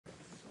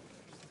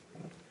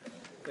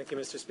Thank you,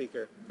 Mr.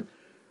 Speaker.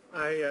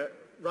 I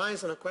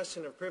rise on a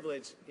question of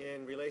privilege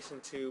in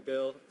relation to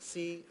Bill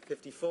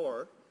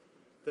C-54,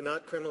 the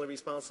Not Criminally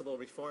Responsible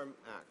Reform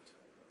Act.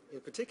 In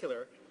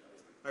particular,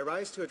 I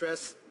rise to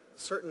address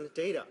certain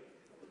data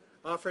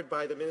offered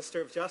by the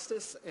Minister of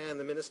Justice and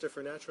the Minister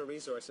for Natural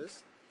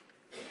Resources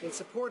in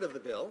support of the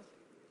bill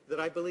that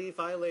I believe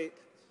violate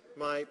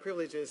my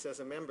privileges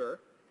as a member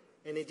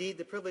and indeed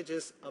the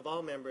privileges of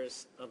all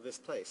members of this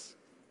place.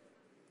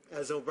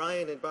 As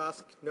O'Brien and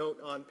Bosk note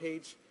on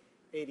page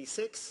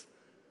 86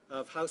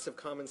 of House of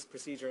Commons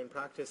Procedure and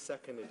Practice,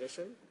 2nd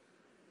edition,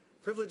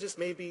 privileges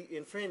may be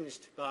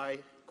infringed by,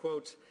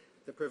 quote,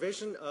 the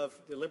provision of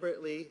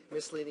deliberately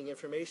misleading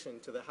information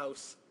to the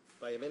House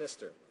by a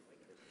minister.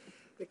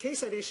 The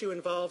case at issue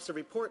involves a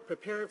report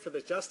prepared for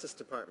the Justice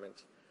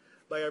Department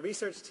by a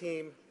research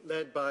team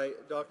led by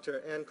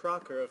Dr. Anne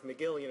Crocker of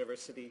McGill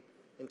University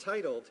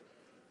entitled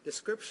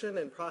Description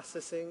and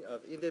Processing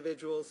of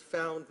Individuals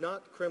Found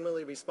Not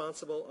Criminally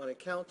Responsible on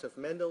Account of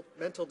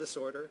Mental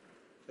Disorder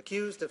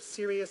Accused of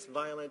Serious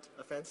Violent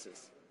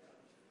Offenses.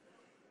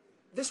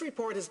 This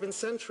report has been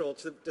central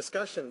to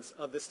discussions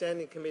of the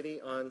Standing Committee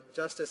on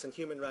Justice and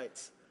Human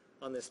Rights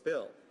on this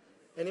bill,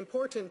 and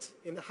important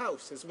in the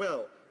House as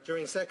well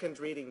during second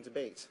reading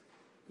debate.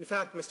 In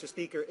fact, Mr.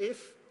 Speaker,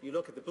 if you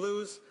look at the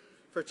blues,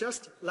 for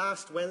just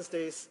last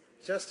Wednesday's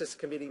Justice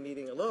Committee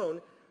meeting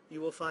alone, you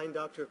will find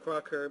Dr.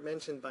 Crocker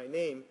mentioned by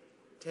name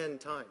 10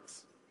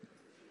 times.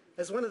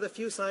 As one of the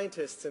few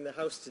scientists in the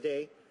House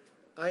today,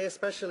 I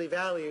especially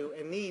value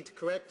and need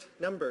correct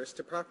numbers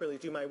to properly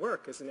do my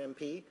work as an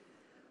MP.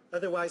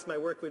 Otherwise, my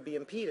work would be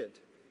impeded.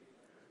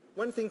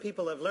 One thing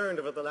people have learned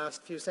over the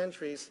last few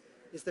centuries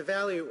is the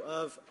value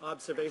of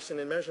observation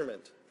and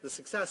measurement, the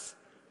success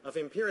of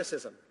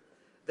empiricism.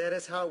 That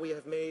is how we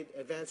have made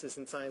advances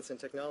in science and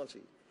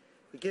technology.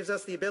 It gives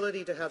us the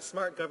ability to have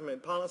smart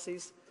government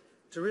policies,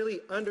 to really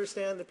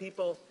understand the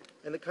people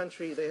and the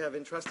country they have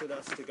entrusted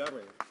us to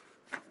govern.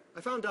 I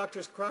found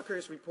Dr.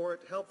 Crocker's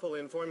report helpful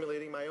in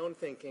formulating my own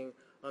thinking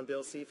on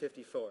Bill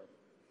C-54.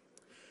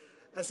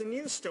 As a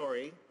news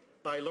story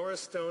by Laura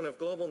Stone of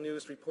Global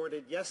News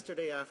reported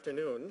yesterday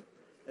afternoon,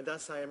 and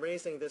thus I am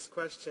raising this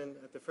question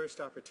at the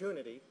first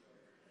opportunity,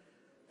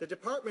 the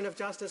Department of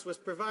Justice was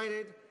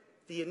provided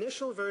the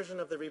initial version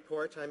of the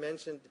report I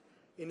mentioned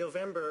in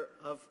November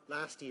of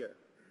last year.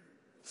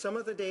 Some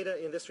of the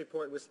data in this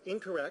report was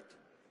incorrect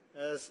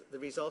as the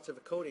result of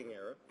a coding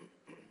error.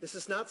 This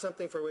is not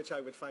something for which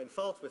I would find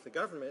fault with the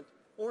government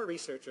or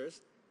researchers.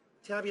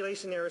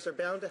 Tabulation errors are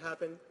bound to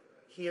happen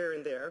here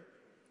and there.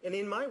 And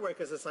in my work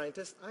as a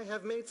scientist, I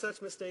have made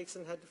such mistakes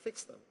and had to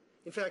fix them.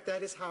 In fact,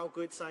 that is how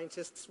good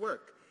scientists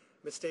work.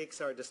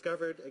 Mistakes are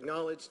discovered,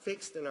 acknowledged,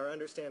 fixed, and our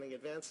understanding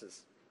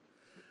advances.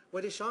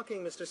 What is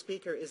shocking, Mr.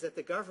 Speaker, is that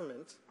the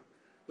government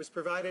was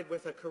provided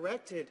with a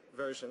corrected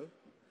version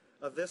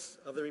of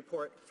the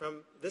report from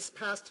this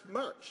past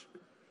March.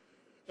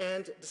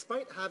 And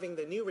despite having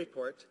the new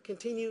report,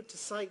 continued to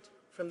cite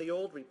from the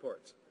old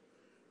report,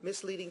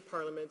 misleading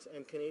Parliament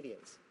and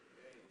Canadians.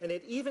 And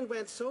it even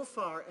went so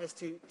far as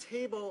to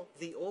table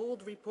the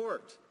old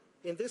report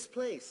in this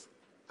place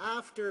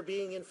after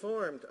being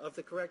informed of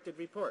the corrected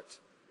report,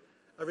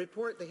 a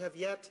report they have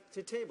yet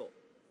to table.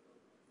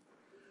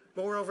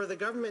 Moreover, the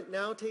government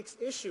now takes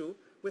issue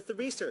with the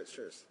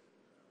researchers,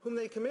 whom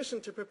they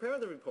commissioned to prepare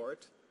the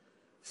report,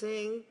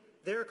 saying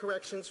their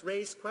corrections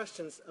raise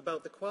questions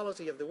about the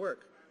quality of the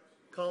work,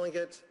 calling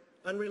it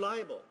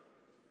unreliable,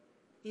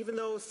 even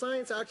though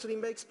science actually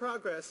makes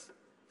progress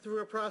through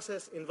a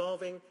process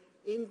involving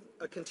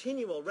a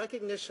continual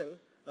recognition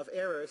of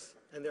errors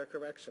and their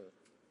correction.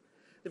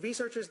 The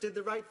researchers did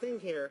the right thing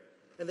here,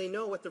 and they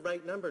know what the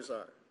right numbers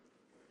are.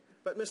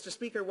 But, Mr.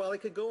 Speaker, while I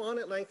could go on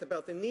at length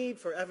about the need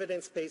for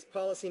evidence-based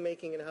policy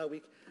making and how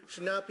we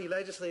should not be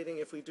legislating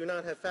if we do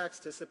not have facts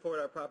to support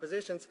our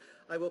propositions,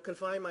 I will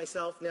confine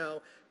myself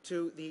now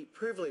to the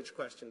privilege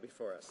question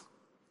before us.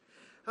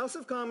 House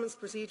of Commons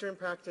Procedure and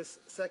Practice,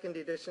 2nd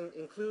edition,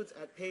 includes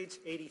at page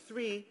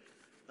 83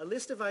 a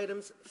list of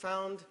items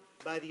found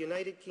by the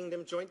United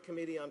Kingdom Joint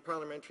Committee on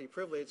Parliamentary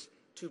Privilege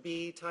to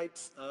be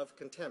types of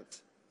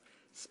contempt.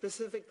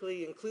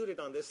 Specifically included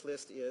on this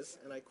list is,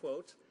 and I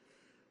quote,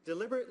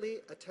 deliberately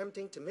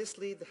attempting to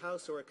mislead the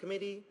House or a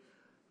committee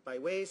by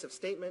ways of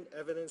statement,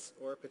 evidence,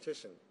 or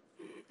petition.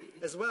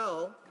 As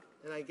well,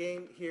 and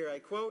again here I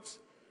quote,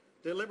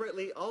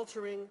 deliberately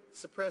altering,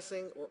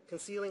 suppressing, or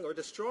concealing or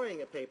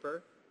destroying a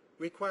paper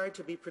required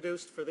to be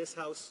produced for this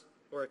House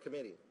or a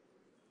committee.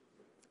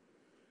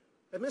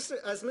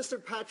 As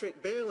Mr.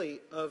 Patrick Bailey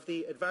of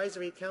the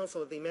Advisory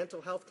Council of the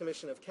Mental Health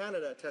Commission of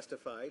Canada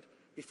testified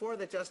before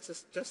the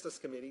Justice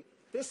Committee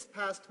this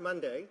past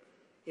Monday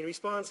in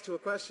response to a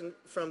question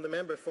from the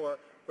member for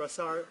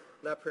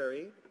Brossard-La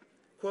Prairie,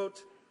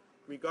 quote,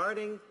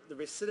 regarding the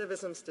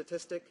recidivism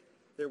statistic,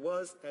 there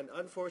was an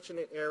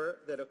unfortunate error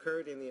that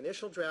occurred in the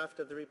initial draft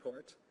of the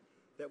report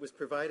that was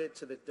provided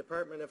to the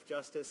Department of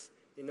Justice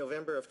in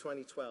November of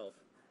 2012.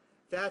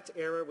 That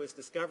error was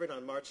discovered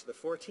on March the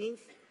 14th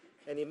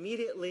and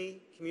immediately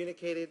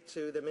communicated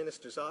to the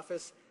Minister's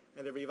office,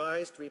 and a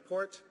revised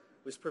report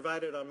was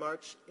provided on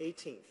March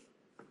 18th,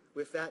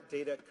 with that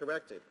data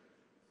corrected.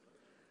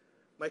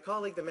 My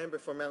colleague, the member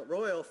for Mount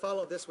Royal,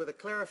 followed this with a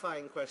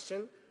clarifying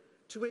question,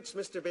 to which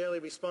Mr. Bailey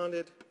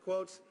responded,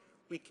 quote,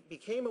 "We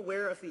became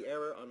aware of the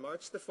error on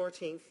March the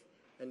 14th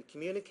and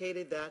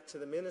communicated that to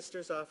the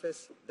Minister's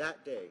office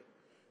that day.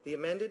 The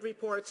amended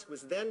report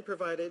was then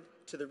provided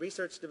to the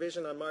Research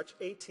Division on March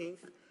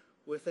 18th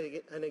with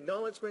an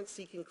acknowledgement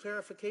seeking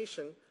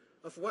clarification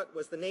of what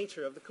was the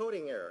nature of the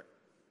coding error.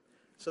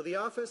 So the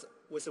office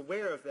was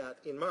aware of that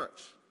in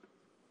March."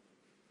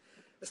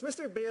 As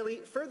Mr. Bailey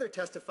further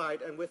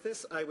testified, and with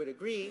this I would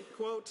agree,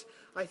 quote,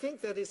 "I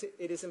think that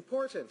it is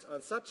important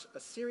on such a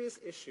serious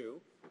issue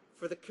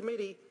for the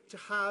committee to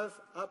have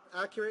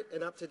accurate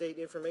and up-to-date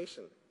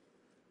information.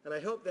 And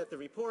I hope that the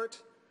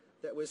report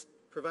that was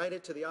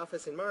provided to the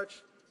office in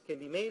March can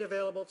be made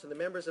available to the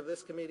members of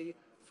this committee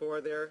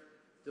for their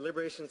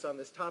deliberations on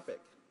this topic,"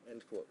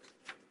 end quote.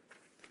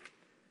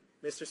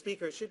 Mr.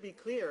 Speaker, it should be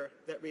clear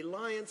that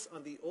reliance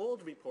on the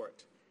old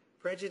report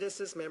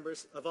prejudices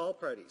members of all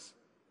parties.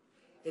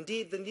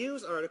 Indeed, the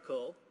news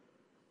article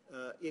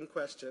in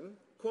question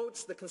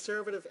quotes the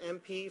Conservative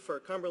MP for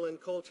Cumberland,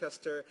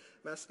 Colchester,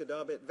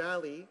 Mascodobbit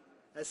Valley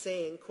as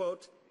saying,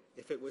 quote,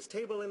 "If it was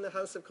tabled in the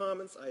House of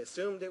Commons, I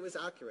assumed it was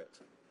accurate."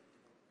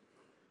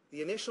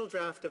 The initial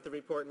draft of the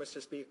report,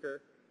 Mr.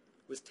 Speaker,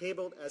 was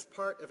tabled as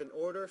part of an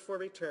order for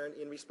return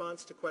in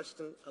response to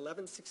question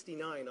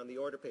 1169 on the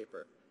order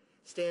paper,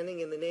 standing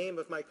in the name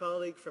of my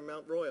colleague from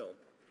Mount Royal.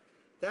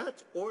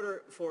 That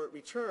order for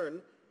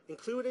return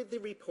included the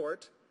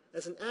report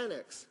as an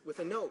annex with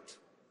a note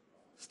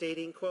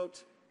stating,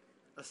 quote,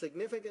 "A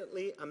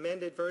significantly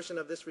amended version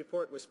of this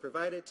report was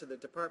provided to the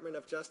Department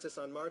of Justice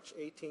on March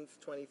 18th,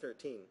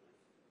 2013,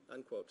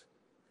 unquote.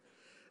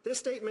 This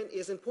statement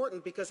is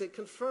important because it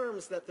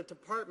confirms that the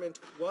department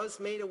was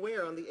made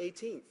aware on the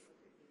 18th,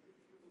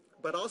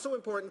 but also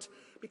important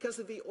because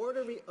of the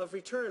order of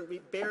return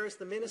bears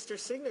the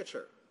minister's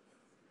signature.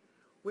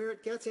 Where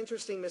it gets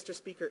interesting, Mr.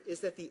 Speaker, is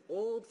that the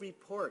old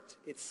report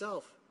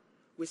itself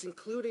was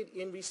included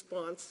in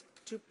response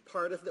to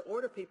part of the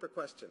order paper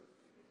question,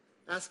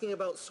 asking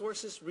about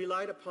sources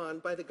relied upon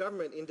by the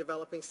government in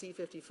developing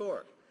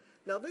C-54.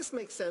 Now, this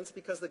makes sense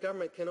because the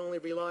government can only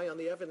rely on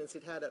the evidence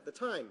it had at the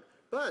time.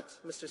 But,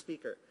 Mr.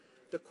 Speaker,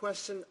 the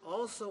question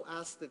also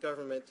asked the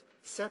government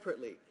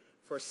separately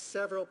for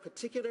several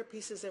particular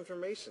pieces of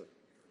information,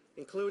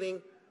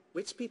 including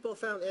which people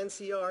found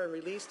NCR and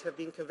released have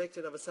been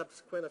convicted of a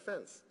subsequent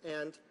offense,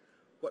 and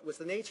what was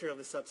the nature of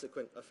the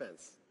subsequent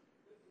offense.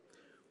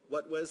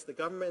 What was the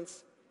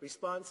government's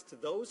response to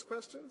those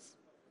questions?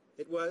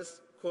 It was,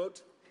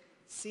 quote,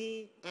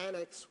 "See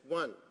Annex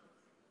 1.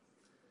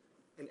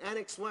 And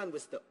Annex 1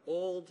 was the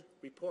old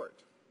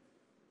report.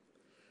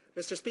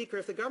 Mr. Speaker,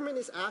 if the government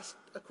is asked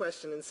a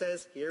question and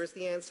says, "Here is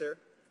the answer,"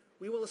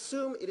 we will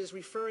assume it is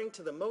referring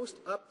to the most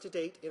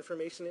up-to-date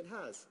information it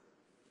has.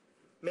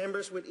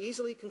 Members would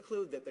easily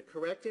conclude that the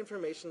correct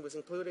information was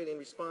included in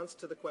response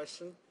to the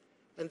question,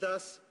 and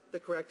thus the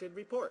corrected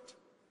report.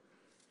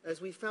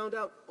 As we found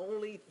out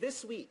only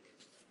this week,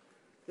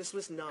 this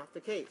was not the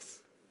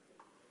case.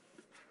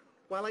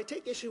 While I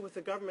take issue with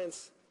the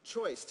government's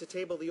choice to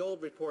table the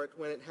old report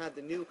when it had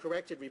the new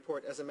corrected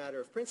report as a matter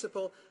of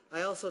principle,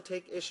 I also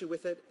take issue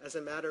with it as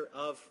a matter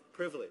of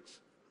privilege.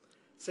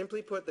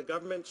 Simply put, the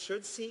government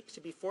should seek to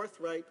be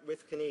forthright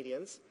with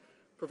Canadians,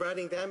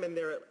 providing them and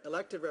their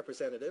elected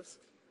representatives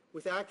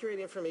with accurate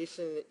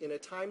information in a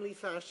timely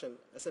fashion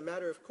as a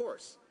matter of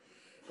course.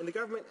 And the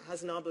government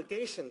has an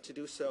obligation to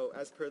do so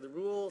as per the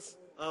rules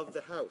of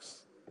the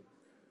House.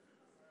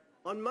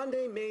 On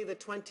Monday, May the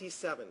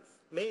 27th,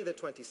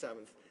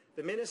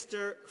 the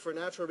Minister for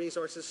Natural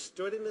Resources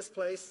stood in this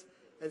place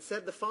and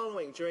said the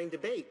following during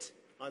debate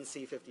on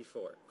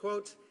C-54,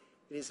 quote,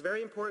 "It is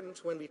very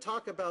important when we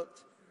talk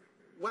about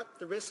what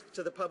the risk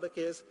to the public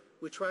is,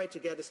 we try to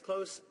get as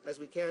close as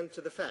we can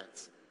to the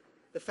facts.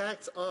 The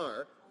facts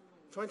are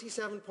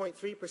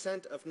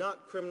 27.3% of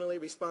not criminally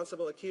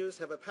responsible accused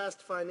have a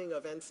past finding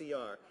of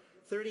NCR.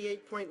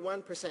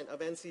 38.1%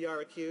 of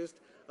NCR accused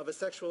of a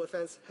sexual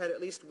offense had at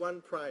least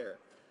one prior.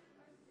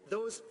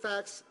 Those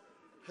facts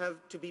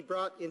have to be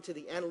brought into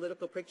the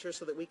analytical picture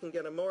so that we can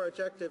get a more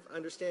objective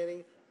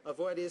understanding of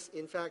what is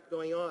in fact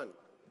going on,"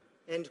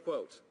 end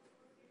quote.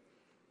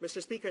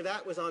 Mr. Speaker,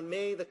 that was on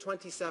May the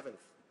 27th.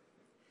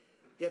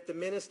 Yet the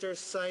minister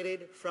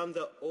cited from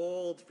the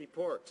old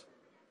report.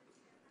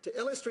 To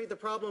illustrate the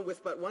problem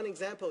with but one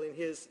example in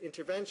his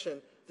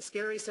intervention, the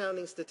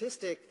scary-sounding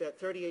statistic that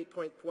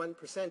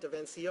 38.1% of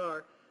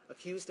NCR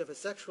accused of a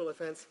sexual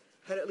offense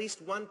had at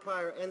least one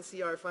prior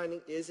NCR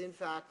finding is in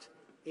fact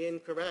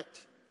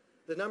incorrect.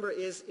 The number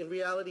is, in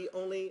reality,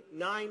 only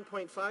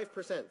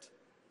 9.5%.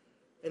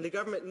 And the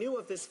government knew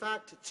of this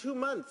fact 2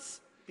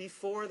 months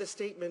before the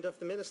statement of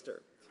the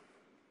minister.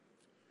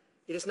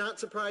 It is not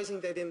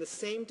surprising that in the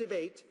same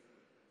debate,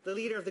 the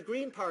leader of the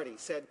Green Party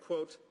said,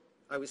 quote,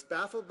 "I was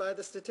baffled by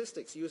the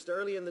statistics used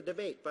early in the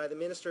debate by the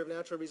Minister of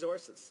Natural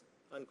Resources,"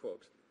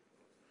 unquote.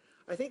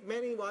 I think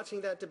many watching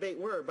that debate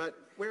were, but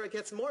where it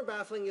gets more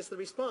baffling is the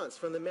response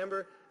from the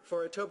member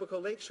for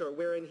Etobicoke Lakeshore,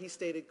 wherein he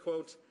stated,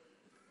 quote,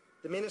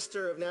 the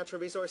Minister of Natural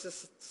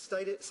Resources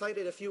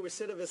cited a few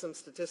recidivism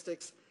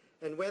statistics,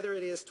 and whether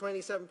it is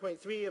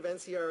 27.3 of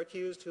NCR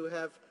accused who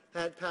have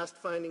had past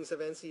findings of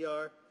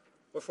NCR,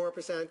 or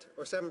 4%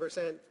 or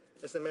 7%,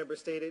 as the member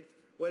stated,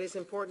 what is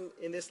important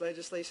in this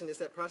legislation is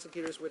that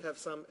prosecutors would have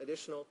some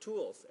additional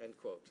tools, end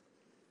quote.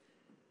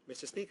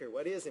 Mr. Speaker,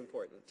 what is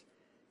important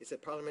is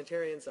that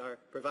parliamentarians are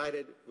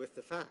provided with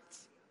the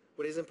facts.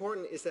 What is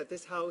important is that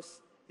this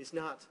House is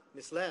not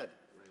misled.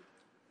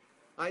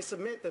 I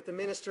submit that the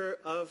Minister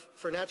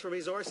for Natural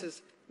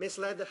Resources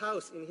misled the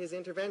House in his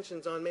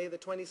interventions on May the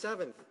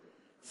 27th,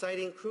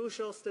 citing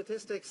crucial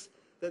statistics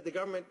that the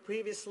government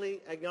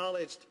previously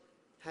acknowledged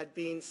had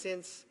been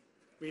since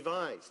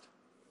revised.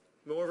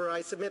 Moreover,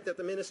 I submit that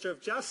the Minister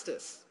of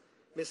Justice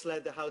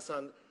misled the House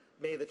on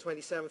May the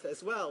 27th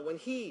as well, when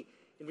he,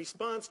 in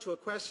response to a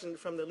question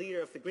from the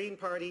leader of the Green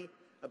Party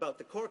about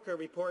the Corker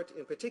report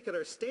in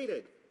particular,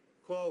 stated,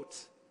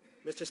 quote,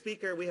 Mr.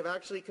 Speaker, we have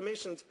actually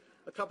commissioned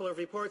a couple of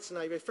reports, and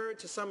I referred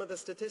to some of the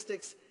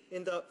statistics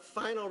in the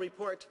final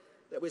report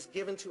that was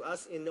given to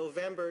us in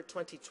November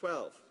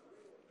 2012.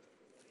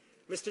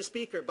 Mr.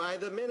 Speaker, by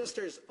the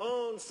Minister's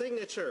own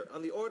signature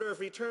on the order of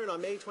return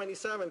on May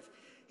 27th,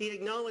 he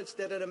acknowledged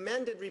that an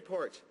amended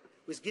report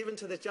was given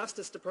to the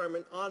Justice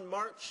Department on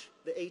March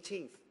the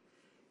 18th.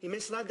 He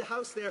misled the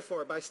House,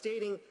 therefore, by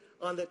stating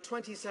on the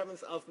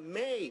 27th of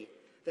May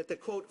that the,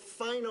 quote,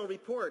 final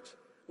report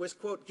was,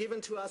 quote,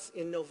 given to us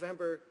in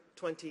November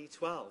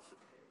 2012.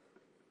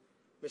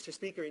 Mr.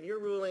 Speaker, in your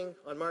ruling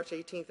on March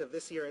 18th of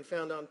this year and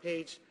found on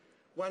page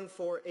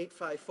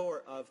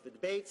 14854 of the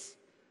debates,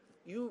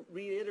 you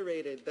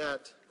reiterated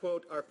that,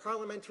 quote, our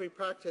parliamentary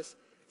practice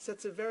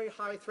sets a very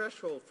high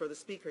threshold for the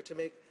Speaker to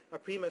make a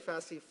prima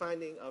facie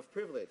finding of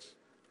privilege.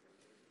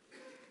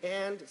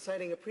 And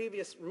citing a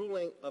previous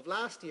ruling of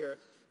last year,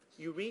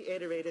 you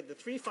reiterated the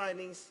three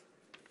findings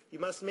you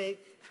must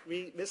make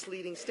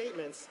misleading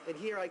statements. And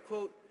here I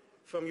quote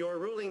from your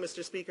ruling,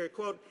 Mr. Speaker,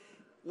 quote,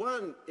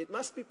 1, it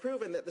must be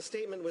proven that the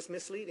statement was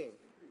misleading.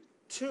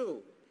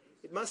 2,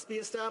 it must be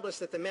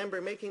established that the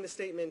member making the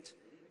statement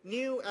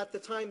knew at the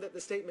time that the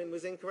statement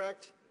was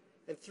incorrect.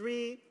 And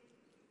 3,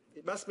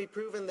 it must be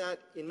proven that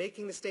in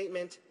making the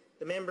statement,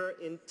 the member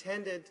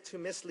intended to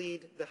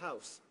mislead the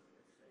House.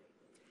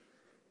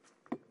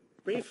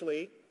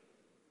 Briefly,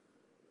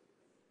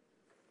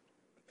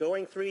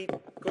 going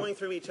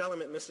through each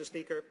element, Mr.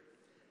 Speaker,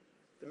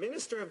 the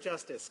Minister of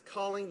Justice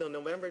calling the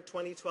November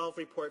 2012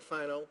 report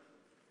final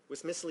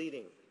was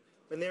misleading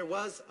when there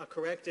was a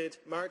corrected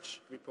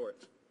March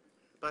report.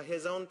 By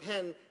his own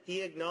pen,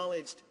 he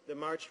acknowledged the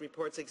March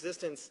report's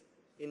existence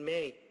in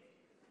May.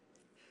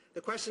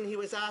 The question he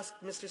was asked,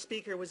 Mr.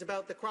 Speaker, was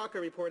about the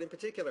Crocker report in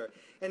particular,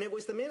 and it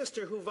was the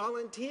Minister who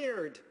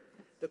volunteered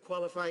the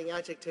qualifying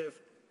adjective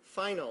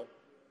final.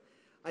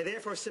 I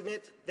therefore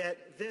submit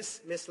that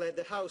this misled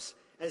the House,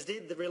 as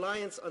did the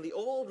reliance on the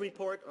old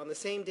report on the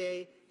same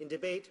day in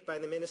debate by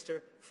the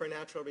Minister for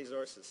Natural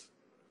Resources.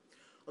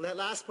 On that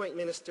last point,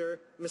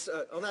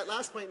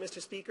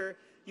 Mr. Speaker,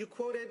 you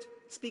quoted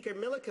Speaker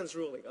Milliken's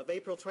ruling of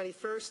April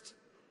 21st,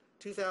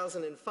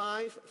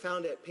 2005,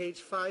 found at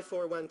page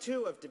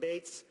 5412 of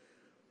debates,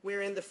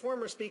 wherein the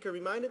former Speaker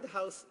reminded the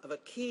House of a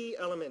key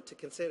element to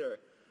consider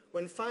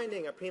when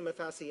finding a prima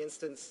facie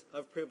instance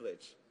of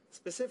privilege.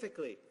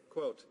 Specifically,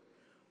 quote,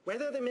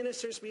 whether the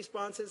Minister's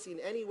responses in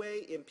any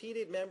way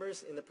impeded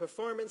members in the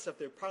performance of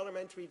their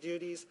parliamentary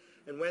duties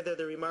and whether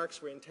the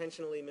remarks were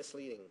intentionally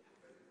misleading.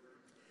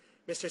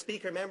 Mr.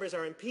 Speaker, members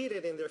are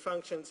impeded in their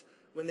functions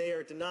when they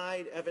are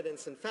denied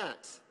evidence and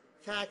facts,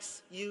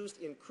 facts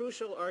used in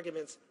crucial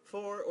arguments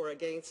for or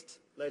against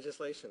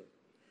legislation.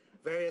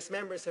 Various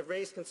members have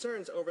raised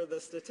concerns over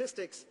the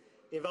statistics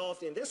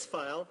involved in this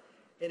file,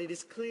 and it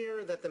is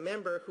clear that the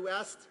member who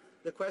asked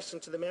the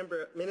question to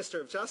the Minister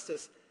of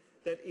Justice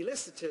that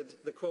elicited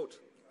the, quote,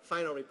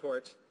 final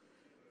report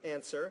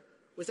answer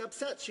was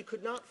upset she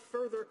could not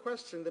further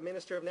question the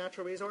Minister of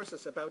Natural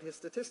Resources about his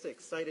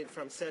statistics cited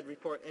from said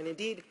report, and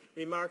indeed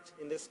remarked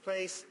in this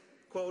place,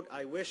 quote,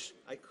 I wish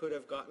I could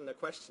have gotten a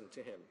question to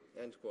him,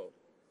 end quote.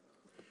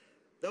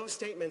 Those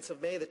statements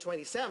of May the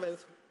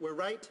 27th were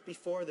right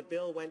before the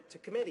bill went to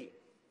committee,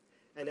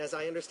 and as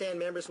I understand,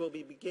 members will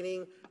be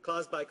beginning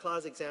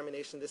clause-by-clause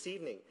examination this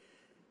evening.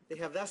 They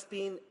have thus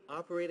been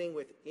operating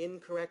with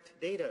incorrect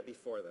data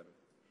before them,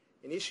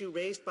 an issue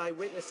raised by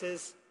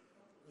witnesses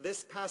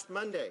this past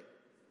Monday.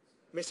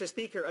 Mr.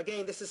 Speaker,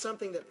 again, this is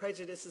something that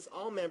prejudices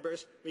all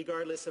members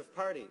regardless of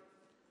party.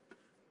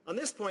 On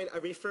this point, I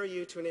refer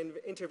you to an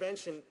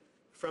intervention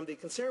from the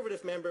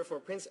Conservative member for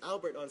Prince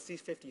Albert on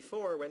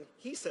C-54 when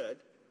he said,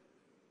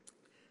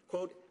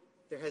 quote,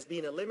 there has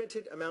been a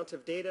limited amount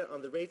of data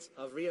on the rates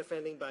of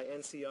reoffending by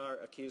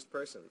NCR accused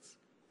persons.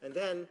 And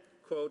then,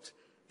 quote,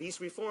 these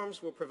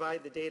reforms will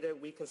provide the data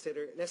we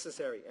consider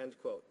necessary, end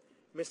quote.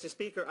 Mr.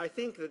 Speaker, I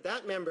think that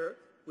that member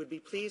would be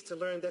pleased to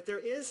learn that there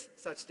is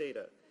such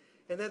data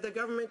and that the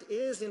government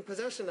is in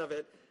possession of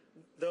it,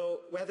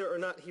 though whether or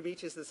not he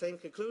reaches the same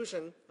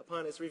conclusion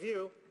upon his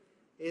review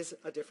is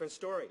a different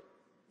story.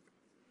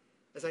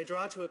 As I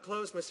draw to a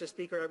close, Mr.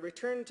 Speaker, I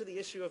return to the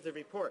issue of the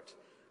report.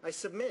 I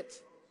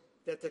submit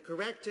that the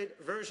corrected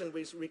version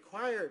was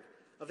required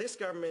of this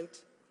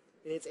government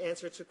in its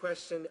answer to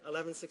question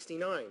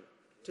 1169,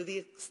 to the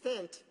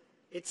extent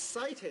it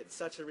cited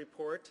such a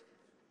report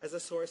as a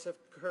source of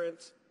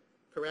current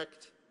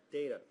correct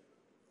data.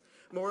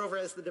 Moreover,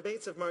 as the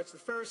debates of March the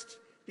 1st,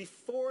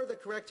 before the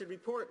corrected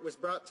report was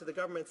brought to the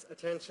government's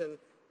attention,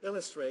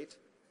 illustrate,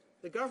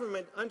 the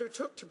government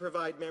undertook to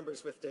provide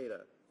members with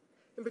data.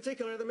 In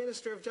particular, the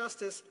Minister of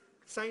Justice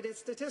cited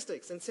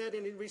statistics and said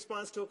in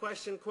response to a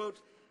question, quote,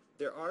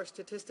 "There are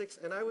statistics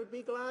and I would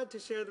be glad to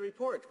share the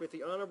report with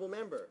the honourable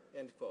member,"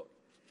 end quote.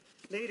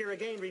 Later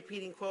again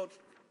repeating, quote,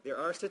 "There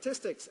are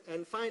statistics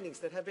and findings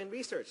that have been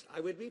researched. I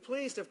would be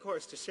pleased, of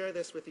course, to share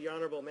this with the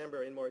honourable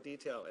member in more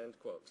detail," end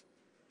quote.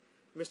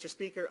 Mr.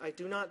 Speaker, I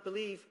do not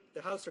believe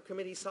the House or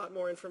committee sought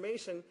more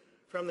information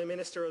from the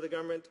Minister or the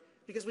government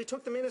because we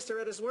took the Minister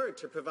at his word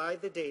to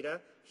provide the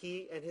data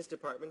he and his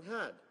department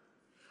had.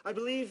 I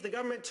believe the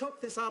government took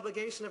this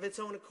obligation of its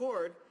own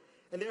accord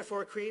and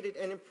therefore created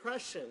an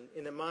impression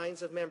in the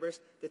minds of members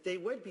that they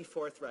would be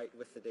forthright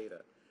with the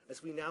data,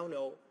 as we now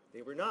know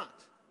they were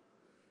not.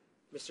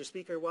 Mr.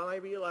 Speaker, while I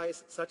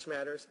realize such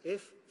matters,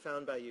 if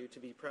found by you to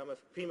be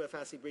prima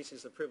facie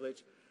breaches of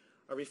privilege,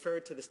 are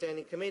referred to the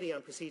Standing Committee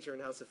on Procedure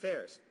and House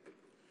Affairs,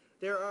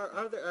 there are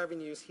other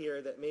avenues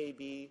here that may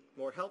be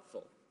more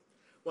helpful.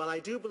 While I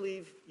do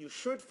believe you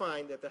should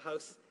find that the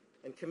House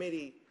and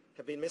Committee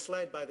have been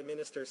misled by the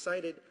Minister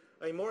cited,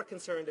 I am more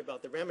concerned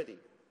about the remedy.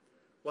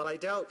 While I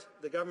doubt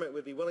the government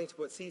would be willing to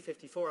put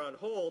C-54 on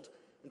hold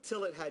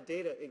until it had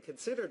data it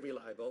considered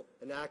reliable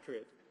and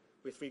accurate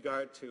with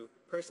regard to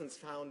persons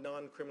found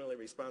non-criminally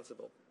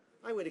responsible,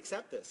 I would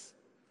accept this.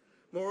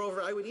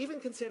 Moreover, I would even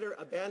consider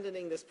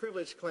abandoning this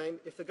privilege claim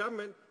if the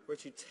government were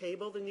to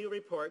table the new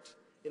report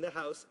in the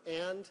House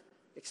and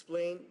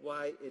explain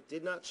why it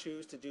did not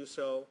choose to do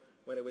so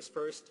when it was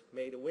first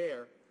made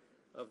aware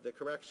of the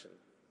correction.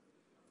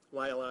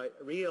 While I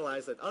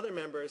realize that other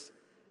members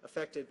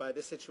affected by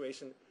this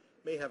situation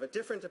may have a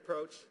different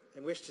approach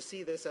and wish to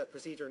see this at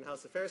Procedure and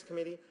House Affairs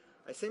Committee,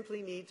 I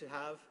simply need to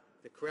have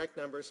the correct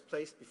numbers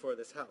placed before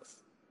this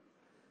House.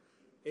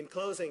 In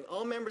closing,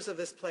 all members of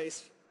this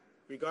place,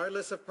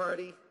 regardless of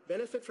party,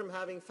 benefit from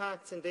having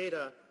facts and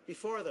data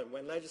before them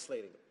when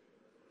legislating.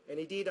 And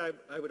indeed,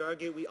 I would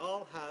argue we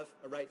all have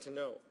a right to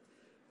know.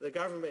 The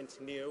government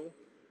knew,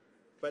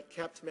 but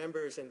kept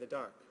members in the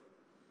dark,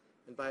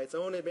 and by its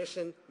own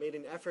admission made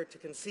an effort to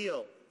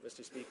conceal,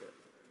 Mr. Speaker.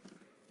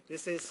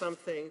 This is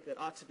something that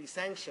ought to be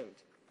sanctioned,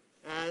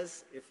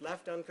 as, if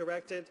left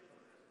uncorrected,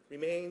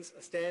 remains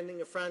a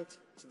standing affront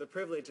to the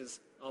privileges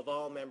of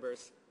all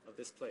members of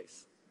this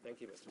place. Thank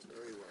you, Mr. Speaker.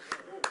 Very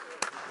well.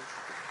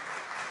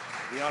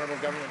 The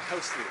Honourable Government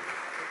House Leader.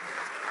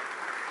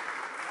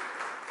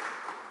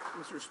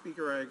 Mr.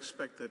 Speaker, I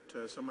expect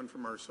that someone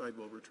from our side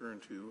will return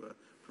to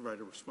provide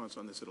a response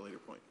on this at a later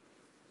point.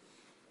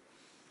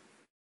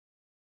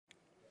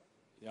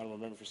 The Honourable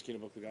Member for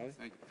Skeena-Buckley-Valley.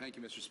 Thank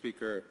you, Mr.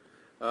 Speaker.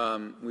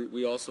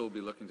 We also will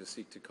be looking to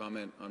seek to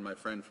comment on my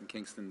friend from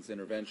Kingston's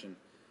intervention.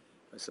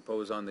 I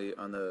suppose on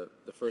the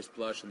first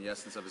blush and the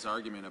essence of his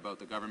argument about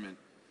the government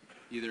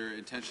either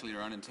intentionally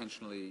or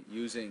unintentionally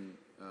using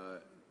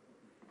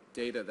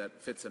data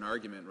that fits an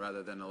argument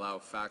rather than allow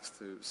facts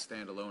to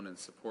stand alone and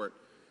support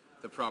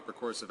the proper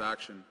course of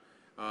action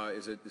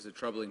is a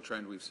troubling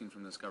trend we've seen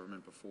from this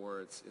government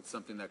before. It's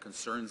something that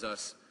concerns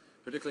us,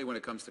 particularly when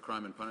it comes to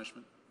crime and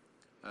punishment,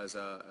 as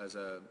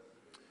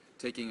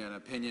taking an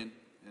opinion,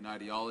 an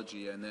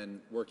ideology, and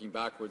then working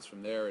backwards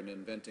from there and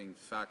inventing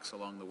facts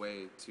along the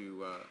way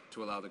to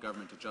allow the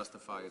government to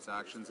justify its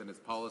actions and its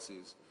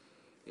policies.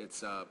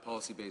 It's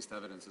policy-based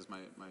evidence, as my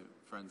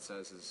friend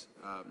says, is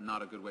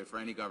not a good way for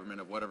any government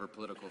of whatever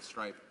political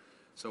stripe.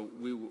 So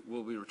we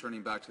will be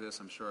returning back to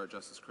this. I'm sure our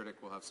justice critic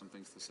will have some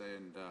things to say,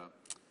 and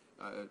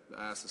I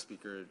ask the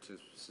Speaker to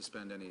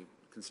suspend any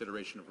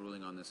consideration of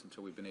ruling on this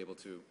until we've been able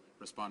to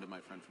respond to my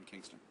friend from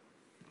Kingston.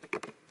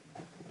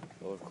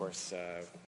 Well, of course,